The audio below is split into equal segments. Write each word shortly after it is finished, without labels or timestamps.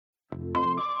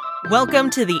Welcome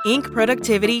to the Inc.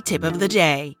 Productivity Tip of the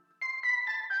Day.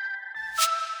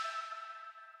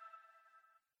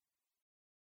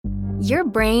 Your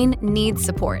brain needs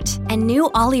support, and new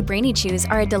Ollie Brainy Chews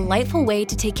are a delightful way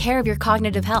to take care of your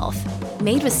cognitive health.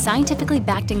 Made with scientifically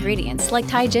backed ingredients like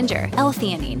Thai ginger,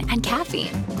 L-theanine, and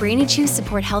caffeine, Brainy Chews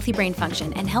support healthy brain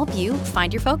function and help you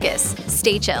find your focus,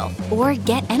 stay chill, or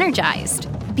get energized.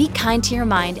 Be kind to your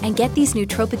mind and get these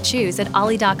nootropic chews at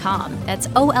ollie.com. That's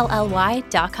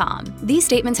OLLY.com. These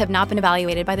statements have not been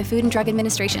evaluated by the Food and Drug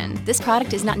Administration. This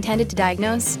product is not intended to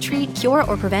diagnose, treat, cure,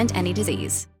 or prevent any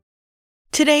disease.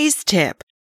 Today's tip: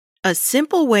 a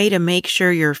simple way to make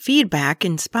sure your feedback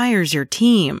inspires your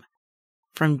team.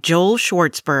 From Joel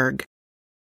Schwartzberg.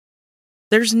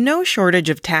 There's no shortage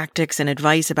of tactics and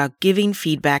advice about giving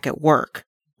feedback at work,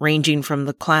 ranging from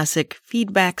the classic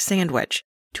feedback sandwich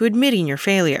to admitting your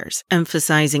failures,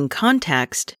 emphasizing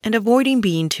context, and avoiding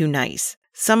being too nice.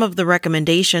 Some of the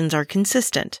recommendations are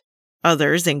consistent,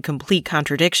 others in complete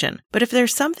contradiction. But if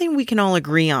there's something we can all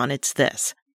agree on, it's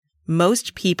this: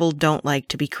 most people don't like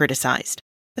to be criticized,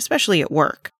 especially at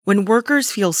work. When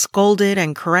workers feel scolded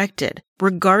and corrected,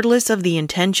 regardless of the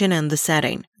intention and the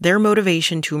setting, their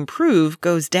motivation to improve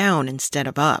goes down instead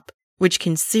of up, which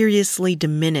can seriously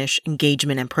diminish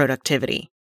engagement and productivity.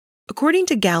 According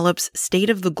to Gallup's State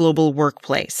of the Global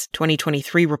Workplace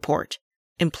 2023 report,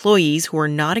 employees who are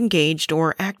not engaged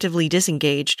or actively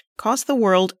disengaged cost the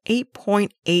world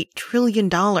 $8.8 trillion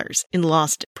in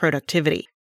lost productivity.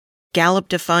 Gallup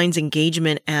defines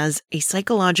engagement as a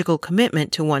psychological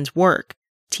commitment to one's work,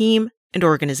 team, and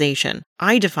organization.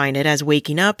 I define it as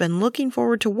waking up and looking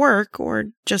forward to work or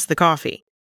just the coffee.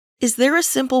 Is there a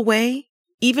simple way,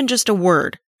 even just a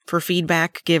word, for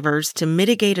feedback givers to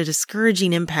mitigate a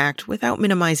discouraging impact without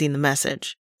minimizing the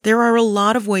message? There are a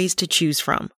lot of ways to choose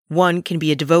from. One can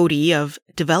be a devotee of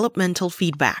developmental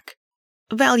feedback,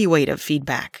 evaluative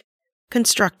feedback,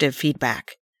 constructive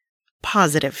feedback,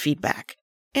 positive feedback,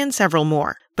 and several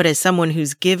more. But as someone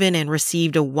who's given and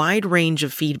received a wide range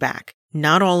of feedback,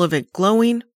 not all of it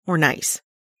glowing or nice,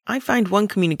 I find one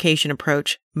communication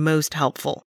approach most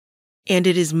helpful, and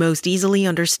it is most easily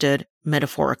understood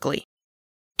metaphorically.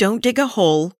 Don't dig a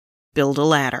hole, build a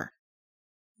ladder.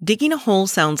 Digging a hole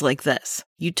sounds like this: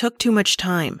 you took too much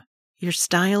time. Your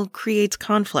style creates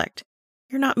conflict.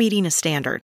 You're not meeting a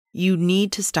standard. You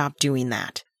need to stop doing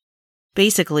that.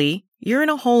 Basically, you're in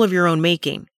a hole of your own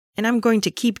making, and I'm going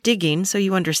to keep digging so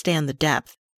you understand the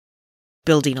depth.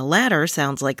 Building a ladder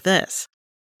sounds like this: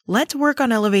 let's work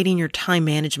on elevating your time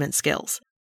management skills.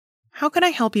 How can I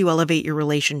help you elevate your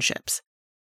relationships?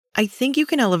 I think you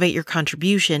can elevate your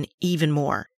contribution even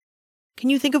more. Can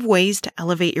you think of ways to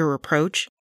elevate your approach?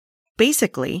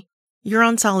 Basically, you're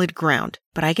on solid ground,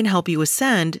 but I can help you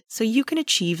ascend so you can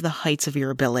achieve the heights of your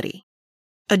ability.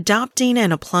 Adopting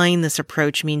and applying this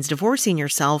approach means divorcing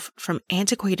yourself from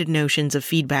antiquated notions of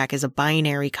feedback as a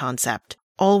binary concept,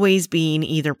 always being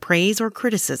either praise or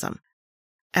criticism.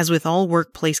 As with all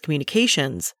workplace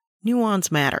communications,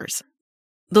 nuance matters.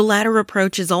 The latter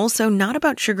approach is also not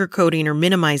about sugarcoating or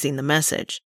minimizing the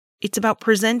message. It's about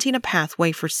presenting a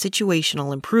pathway for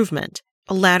situational improvement.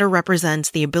 A ladder represents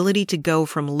the ability to go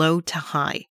from low to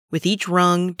high, with each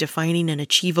rung defining an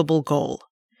achievable goal.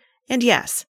 And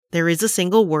yes, there is a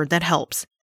single word that helps.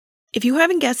 If you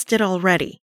haven't guessed it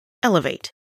already,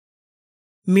 elevate.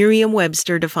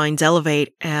 Merriam-Webster defines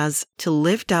elevate as to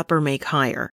lift up or make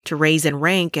higher, to raise in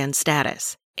rank and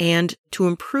status, and to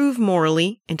improve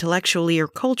morally, intellectually, or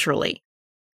culturally.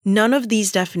 None of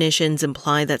these definitions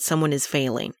imply that someone is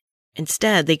failing.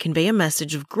 Instead, they convey a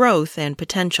message of growth and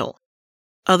potential.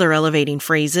 Other elevating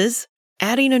phrases: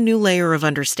 adding a new layer of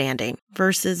understanding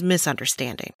versus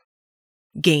misunderstanding,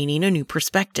 gaining a new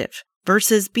perspective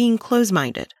versus being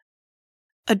close-minded,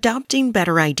 adopting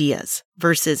better ideas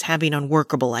versus having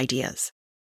unworkable ideas,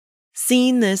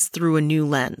 seeing this through a new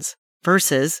lens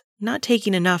versus not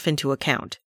taking enough into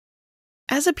account.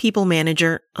 As a people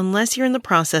manager, unless you're in the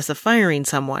process of firing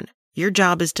someone, your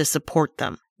job is to support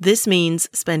them. This means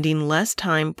spending less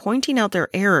time pointing out their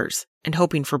errors and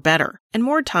hoping for better, and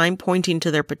more time pointing to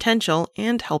their potential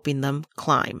and helping them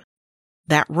climb.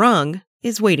 That rung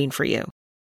is waiting for you.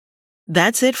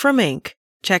 That's it from Inc.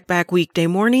 Check back weekday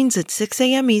mornings at 6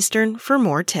 a.m. Eastern for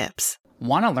more tips.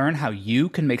 Want to learn how you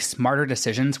can make smarter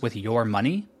decisions with your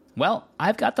money? Well,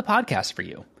 I've got the podcast for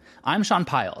you. I'm Sean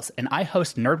Piles, and I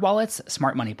host NerdWallet's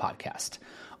Smart Money Podcast.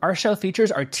 Our show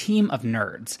features our team of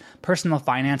nerds, personal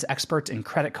finance experts in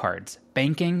credit cards,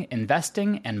 banking,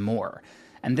 investing, and more.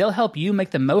 And they'll help you make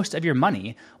the most of your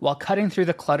money while cutting through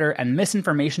the clutter and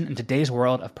misinformation in today's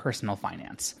world of personal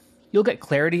finance. You'll get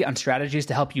clarity on strategies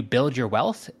to help you build your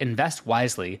wealth, invest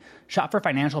wisely, shop for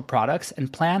financial products,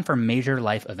 and plan for major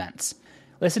life events.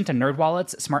 Listen to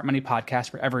NerdWallet's Smart Money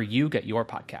Podcast wherever you get your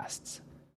podcasts.